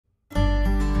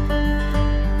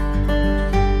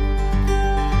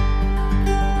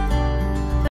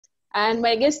And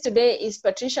my guest today is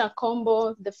Patricia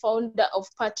Kombo, the founder of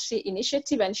Patree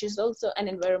Initiative, and she's also an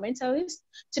environmentalist.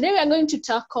 Today we are going to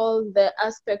tackle the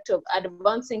aspect of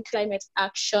advancing climate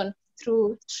action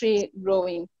through tree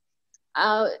growing.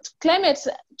 Climate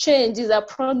change is a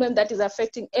problem that is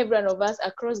affecting every one of us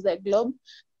across the globe,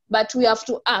 but we have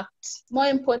to act. More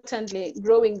importantly,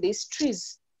 growing these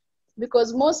trees,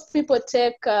 because most people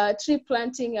take tree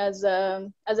planting as a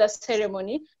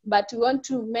ceremony, but we want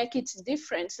to make it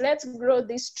different. Let's grow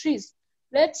these trees.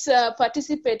 Let's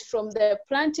participate from the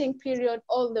planting period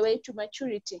all the way to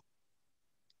maturity.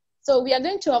 So we are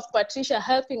going to have Patricia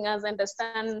helping us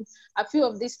understand a few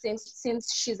of these things,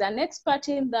 since she's an expert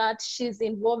in that. She's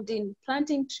involved in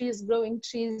planting trees, growing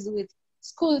trees with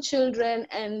school children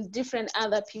and different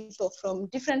other people from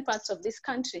different parts of this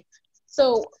country.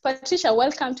 So Patricia,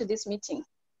 welcome to this meeting.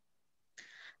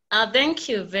 Thank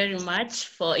you very much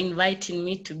for inviting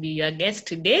me to be your guest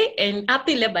today, and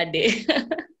happy Labor Day.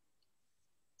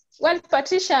 Well,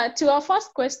 Patricia, to our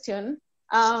first question,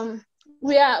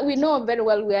 we know very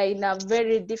well we are in a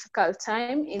very difficult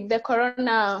time. The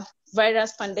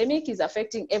coronavirus pandemic is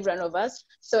affecting every one of us.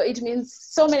 So it means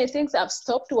so many things have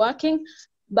stopped working,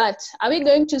 but are we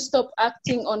going to stop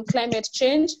acting on climate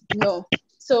change? No.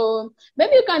 So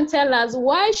maybe you can tell us,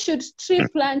 why should tree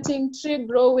planting, tree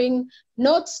growing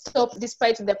not stop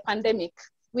despite the pandemic?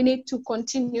 We need to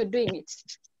continue doing it.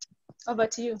 Over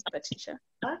to you, Patricia.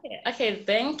 Okay,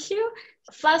 thank you.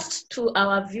 First, to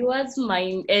our viewers,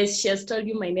 as she has told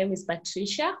you, my name is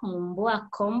Patricia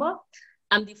Kombo.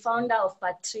 I'm the founder of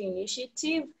Patree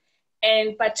Initiative.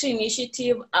 And Patree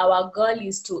Initiative, our goal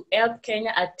is to help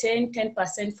Kenya attain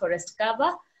 10% forest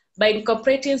cover by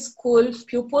incorporating school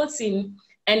pupils in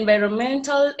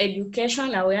environmental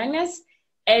education awareness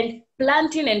and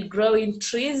planting and growing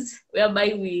trees,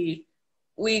 whereby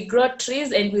we grow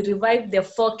trees and we revive the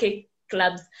 4K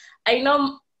clubs. I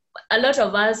know a lot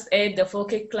of us had the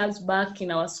 4K clubs back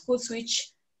in our schools,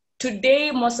 which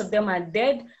today most of them are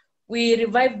dead. We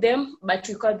revived them, but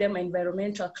we call them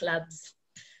environmental clubs.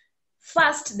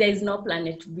 First, there is no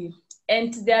planet B,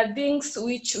 and there are things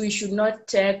which we should not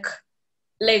take,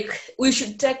 we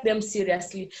should take them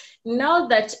seriously. Now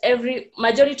that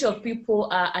majority of people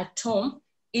are at home,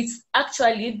 it's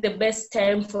actually the best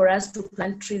time for us to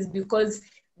plant trees, because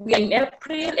we are in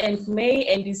April and May,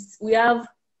 and we have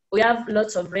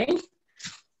lots of rain.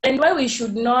 And why we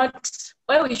should not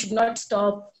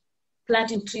stop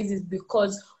planting trees is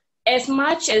because, as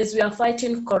much as we are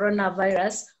fighting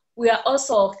coronavirus, we are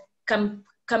also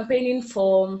campaigning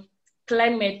for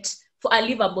a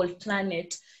livable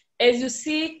planet. As you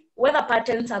see, weather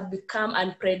patterns have become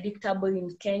unpredictable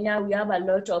in Kenya. We have a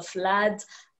lot of floods,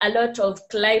 a lot of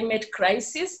climate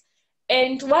crisis.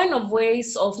 And one of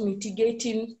ways of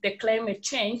mitigating the climate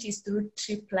change is through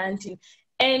tree planting.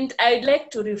 And I'd like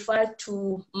to refer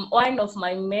to one of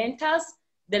my mentors,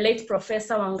 the late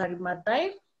Professor Wangari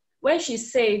Maathai, when she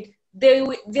said, there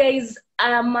is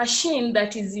a machine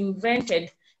that is invented,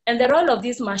 and the role of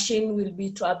this machine will be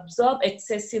to absorb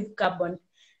excessive carbon.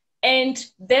 And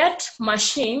that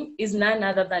machine is none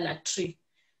other than a tree.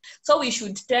 So we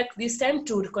should take this time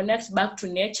to reconnect back to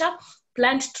nature,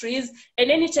 plant trees,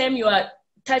 and anytime you are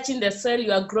touching the soil,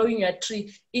 you are growing your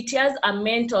tree, it has a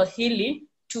mental healing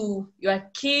to your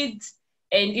kids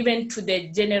and even to the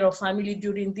general family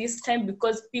during this time,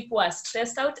 because people are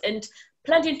stressed out, and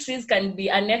planting trees can be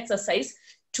an exercise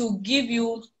to give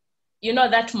you,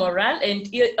 that morale, and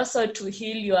also to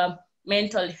heal your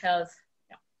mental health.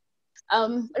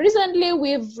 Recently,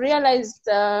 we've realized,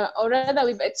 or rather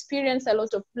we've experienced a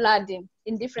lot of flooding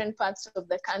in different parts of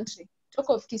the country. Talk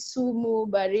of Kisumu,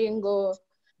 Baringo,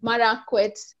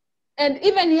 Marakwet, and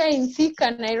even here in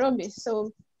Thika, Nairobi.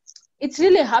 So it's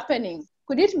really happening.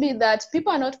 Could it be that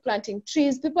people are not planting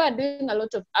trees? People are doing a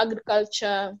lot of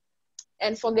agriculture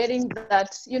and forgetting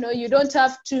that, you don't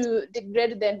have to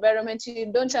degrade the environment,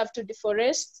 you don't have to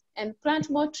deforest, and plant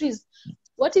more trees.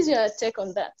 What is your take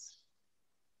on that?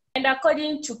 And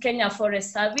according to Kenya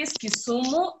Forest Service,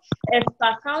 Kisumu, as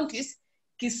per counties,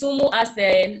 Kisumu has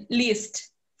the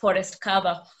least forest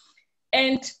cover.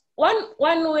 And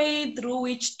one way through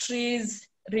which trees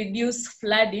reduce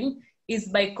flooding is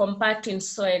by compacting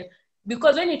soil.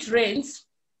 Because when it rains,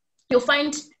 you'll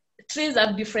find trees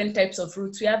have different types of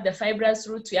roots. We have the fibrous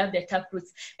roots, we have the tap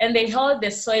roots, and they hold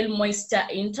the soil moisture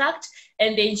intact,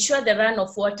 and they ensure the run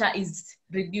of water is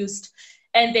reduced.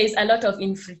 And there's a lot of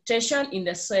infiltration in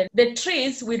the soil. The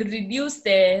trees will reduce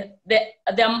the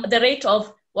rate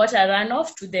of water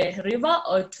runoff to the river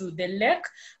or to the lake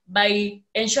by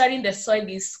ensuring the soil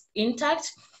is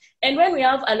intact. And when we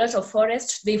have a lot of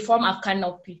forest, they form a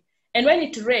canopy. And when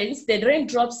it rains, the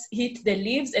raindrops hit the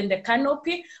leaves and the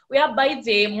canopy, whereby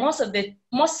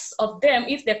most of them,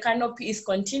 if the canopy is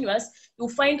continuous, you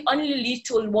find only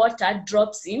little water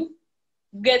drops in,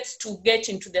 gets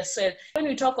into the soil. When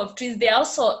we talk of trees, they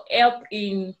also help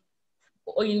in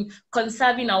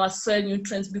conserving our soil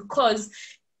nutrients, because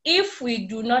if we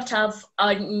do not have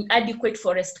an adequate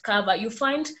forest cover, you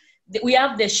find we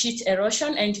have the sheet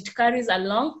erosion and it carries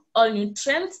along all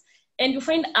nutrients. And you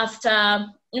find after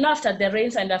the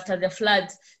rains and after the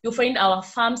floods, you find our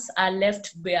farms are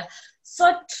left bare.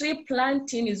 So tree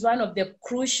planting is one of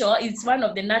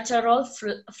the natural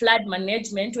flood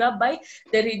management, whereby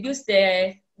they reduce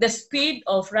the speed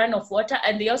of run of water,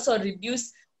 and they also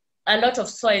reduce a lot of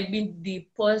soil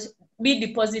being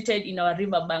deposited in our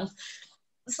riverbanks.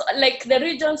 So like the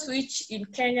regions which in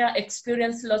Kenya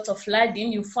experience lots of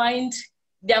flooding, you find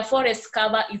their forest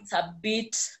cover is a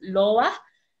bit lower.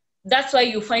 That's why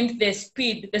you find the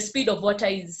speed of water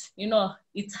is,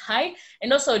 it's high,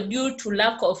 and also due to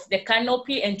lack of the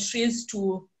canopy and trees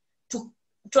to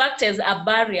act as a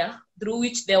barrier through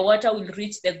which the water will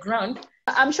reach the ground.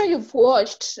 I'm sure you've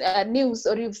watched news,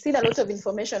 or you've seen a lot of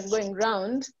information going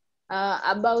around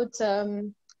about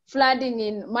flooding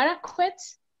in Marakwet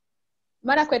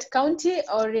County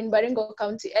or in Baringo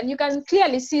County. And you can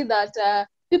clearly see that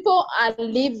people are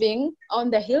living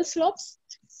on the hill slopes.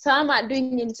 Some are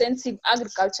doing intensive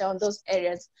agriculture on those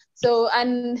areas. So,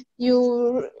 and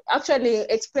you actually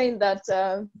explained that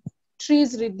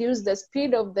trees reduce the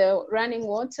speed of the running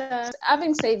water.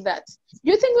 Having said that,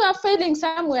 do you think we are failing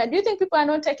somewhere? Do you think people are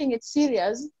not taking it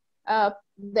serious,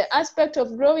 the aspect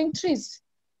of growing trees?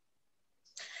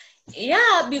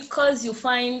 Yeah, because you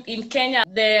find in Kenya,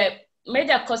 the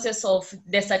major causes of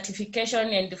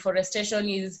desertification and deforestation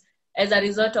is as a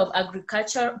result of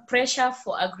pressure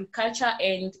for agriculture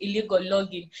and illegal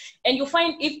logging. And you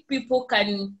find if people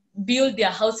can build their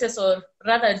houses, or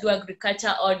rather do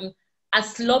agriculture on a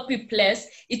slopey place,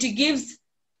 it gives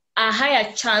a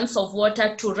higher chance of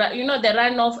water to run, the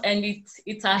runoff, and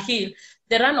it's a hill.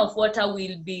 The runoff water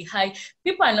will be high.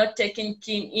 People are not taking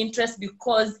keen interest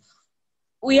because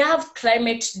we have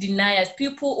climate deniers,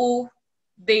 people who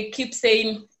they keep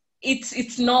saying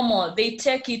it's normal. They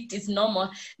take it's normal.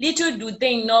 Little do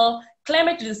they know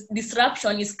climate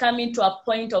disruption is coming to a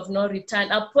point of no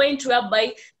return, a point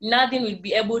whereby nothing will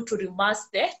be able to reverse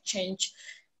the change.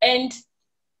 And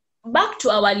back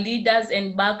to our leaders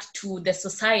and back to the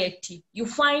society, you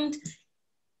find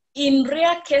in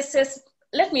rare cases,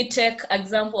 let me take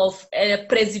example of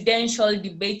presidential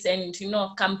debates and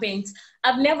campaigns.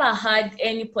 I've never heard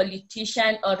any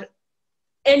politician or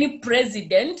any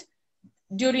president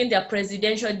during their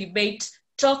presidential debate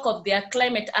talk of their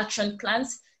climate action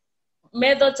plans,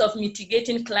 methods of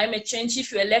mitigating climate change.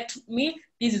 If you elect me,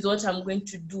 this is what I'm going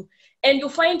to do. And you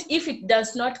find if it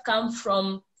does not come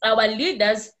from our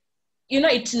leaders,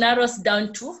 it narrows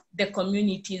down to the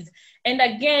communities. And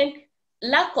again,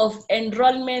 lack of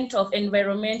enrollment of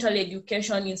environmental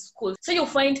education in schools. So you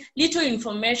find little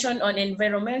information on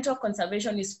environmental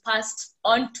conservation is passed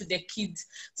on to the kids.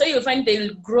 So you find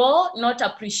they'll grow not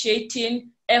appreciating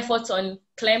efforts on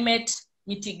climate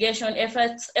mitigation,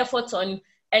 efforts on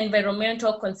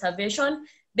environmental conservation.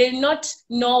 They'll not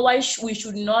know why we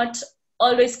should not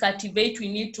always cultivate, we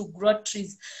need to grow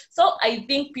trees. So I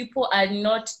think people are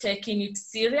not taking it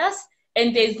serious.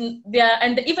 And even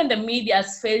the media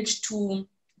has failed to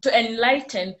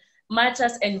enlighten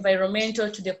matters environmental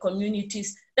to the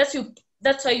communities. That's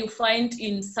why you find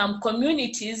in some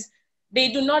communities, they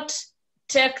do not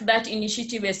take that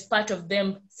initiative as part of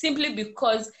them, simply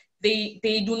because they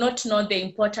do not know the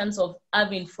importance of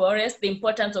having forests, the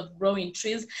importance of growing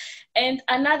trees. And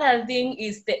another thing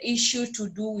is the issue to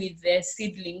do with the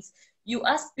seedlings. You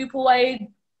ask people why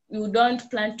you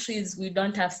don't plant trees, we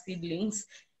don't have seedlings.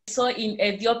 So in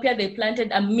Ethiopia, they planted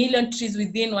 1 million trees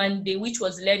within one day, which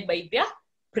was led by their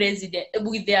president,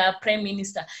 with their prime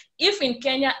minister. If in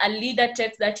Kenya, a leader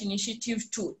takes that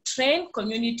initiative to train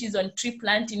communities on tree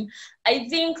planting, I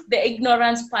think the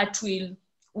ignorance part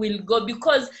will go,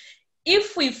 because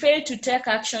if we fail to take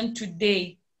action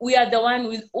today, we are the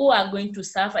ones who are going to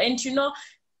suffer. And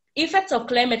effects of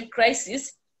climate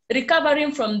crisis,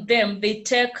 recovering from them, they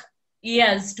take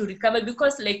years to recover,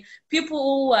 because like people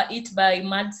who are hit by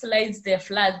mudslides, their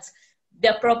floods,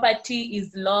 their property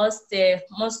is lost.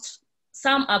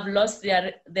 Some have lost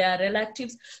their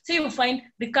relatives. So you find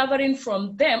recovering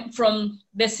from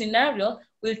the scenario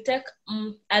will take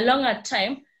a longer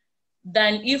time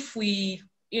than if we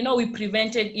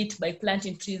prevented it by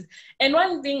planting trees. And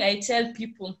one thing I tell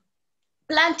people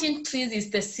planting trees is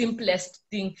the simplest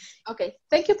thing. Okay,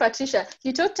 thank you, Patricia.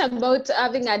 You talked about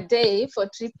having a day for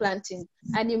tree planting,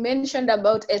 and you mentioned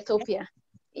about Ethiopia.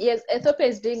 Yes, Ethiopia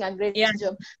is doing a great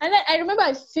job. And I remember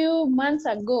a few months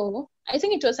ago, I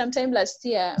think it was sometime last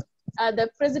year, the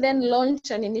president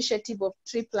launched an initiative of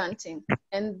tree planting,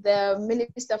 and the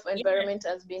Minister for Environment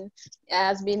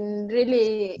has been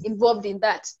really involved in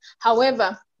that.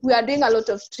 However, we are doing a lot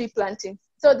of tree planting.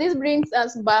 So this brings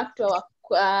us back to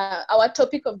our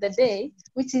topic of the day,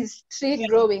 which is tree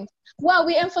growing. Well,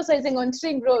 we're emphasizing on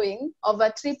tree growing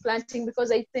over tree planting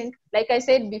because I think, like I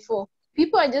said before,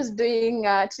 people are just doing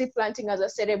tree planting as a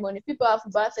ceremony. People have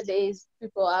birthdays,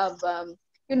 people have,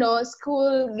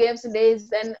 school games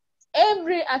days, and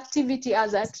every activity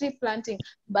has a tree planting.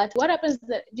 But what happens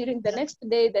during the next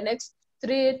day, the next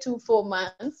 3 to 4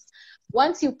 months,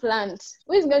 once you plant,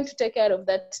 who is going to take care of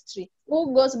that tree?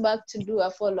 Who goes back to do a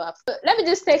follow-up? Let me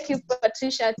just take you,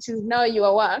 Patricia, to now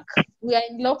your work. We are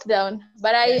in lockdown,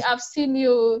 but I have seen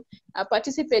you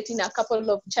participate in a couple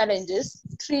of challenges,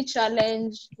 tree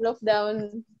challenge,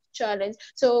 lockdown challenge.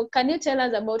 So can you tell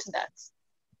us about that?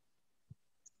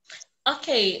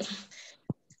 Okay.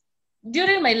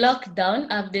 During my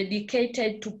lockdown, I've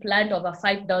dedicated to plant over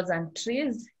 5,000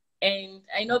 trees. And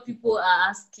I know people are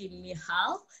asking me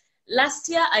how. Last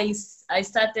year, I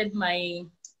started my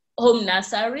home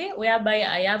nursery, whereby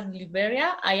I have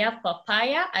Liberia, I have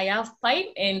papaya, I have pine,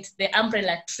 and the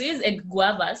umbrella trees and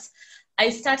guavas. I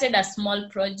started a small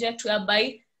project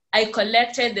whereby I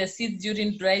collected the seeds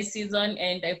during dry season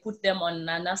and I put them on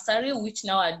a nursery, which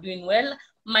now are doing well.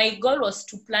 My goal was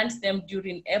to plant them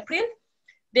during April.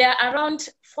 There are around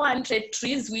 400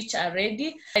 trees which are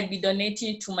ready. I'll be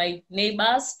donating to my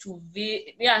neighbors, to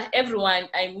everyone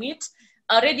I meet.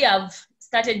 Already I've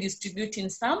started distributing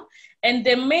some. And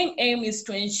the main aim is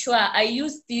to ensure I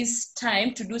use this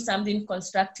time to do something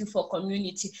constructive for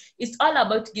community. It's all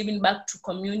about giving back to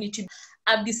community.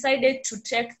 I've decided to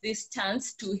take this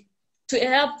chance to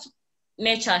help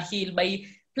nature heal by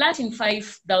planting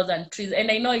 5,000 trees. And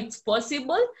I know it's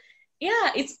possible.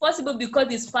 Yeah, it's possible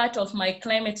because it's part of my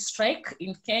climate strike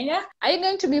in Kenya. Are you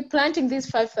going to be planting these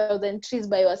 5,000 trees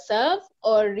by yourself,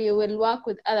 or you will work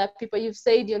with other people? You've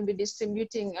said you'll be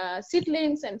distributing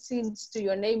seedlings and seeds to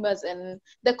your neighbors and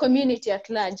the community at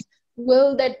large.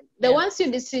 Will the ones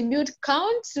you distribute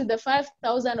count to the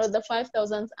 5,000, or the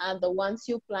 5,000 are the ones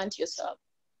you plant yourself?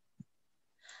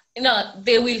 No,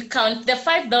 they will count. The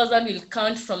 5,000 will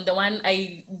count from the one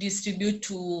I distribute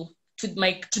to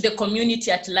the community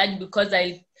at large, because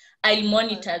I'll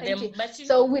monitor them. But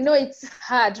so we know it's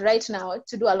hard right now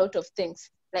to do a lot of things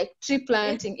like tree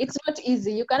planting. It's not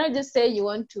easy. You cannot just say you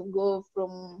want to go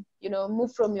from,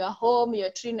 move from your home, your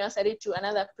tree nursery to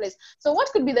another place. So what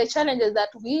could be the challenges that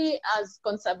we as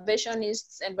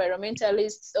conservationists,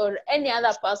 environmentalists, or any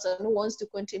other person who wants to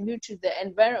contribute to the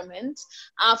environment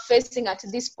are facing at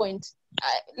this point?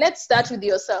 Let's start with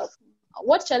yourself.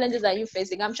 What challenges are you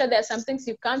facing? I'm sure there are some things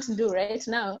you can't do right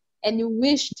now and you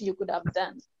wished you could have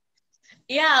done.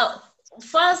 Yeah,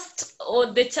 first,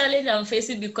 the challenge I'm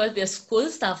facing because the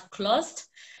schools have closed.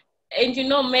 And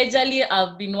majorly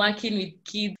I've been working with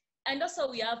kids. And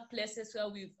also we have places where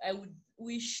I would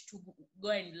wish to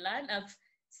go and learn. I've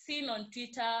seen on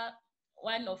Twitter,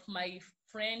 one of my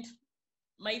friend,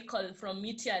 Michael from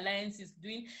Meteor Alliance is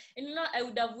doing. And I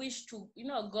would have wished to,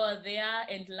 go there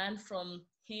and learn from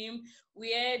him.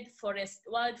 We had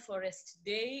World Forest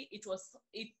Day.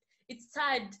 It's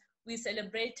sad. We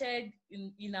celebrated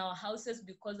in our houses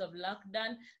because of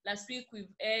lockdown. Last week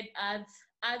we've had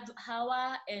Earth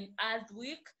Hour and Earth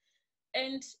Week.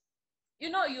 And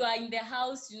you are in the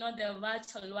house, the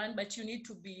virtual one, but you need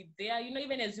to be there.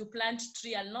 Even as you plant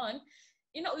tree alone,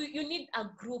 you need a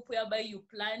group whereby you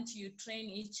plant, you train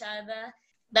each other.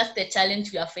 That's the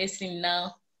challenge we are facing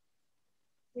now.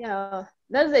 Yeah,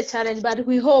 that's the challenge, but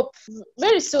we hope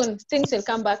very soon things will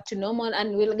come back to normal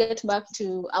and we'll get back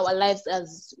to our lives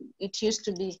as it used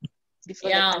to be before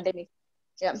the pandemic.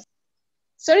 Yeah.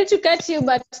 Sorry to cut you,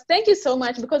 but thank you so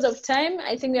much. Because of time,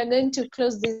 I think we are going to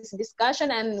close this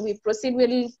discussion and we'll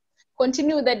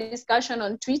continue the discussion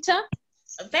on Twitter.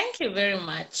 Thank you very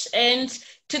much. And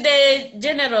to the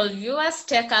general viewers,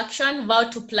 take action, vow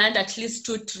to plant at least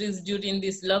 2 trees during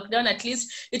this lockdown. At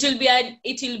least it will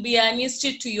be an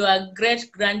history to your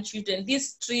great-grandchildren.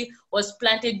 This tree was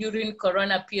planted during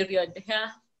Corona period.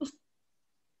 Yeah.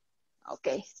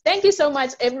 Okay. Thank you so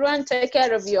much, everyone. Take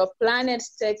care of your planet.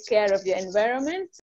 Take care of your environment.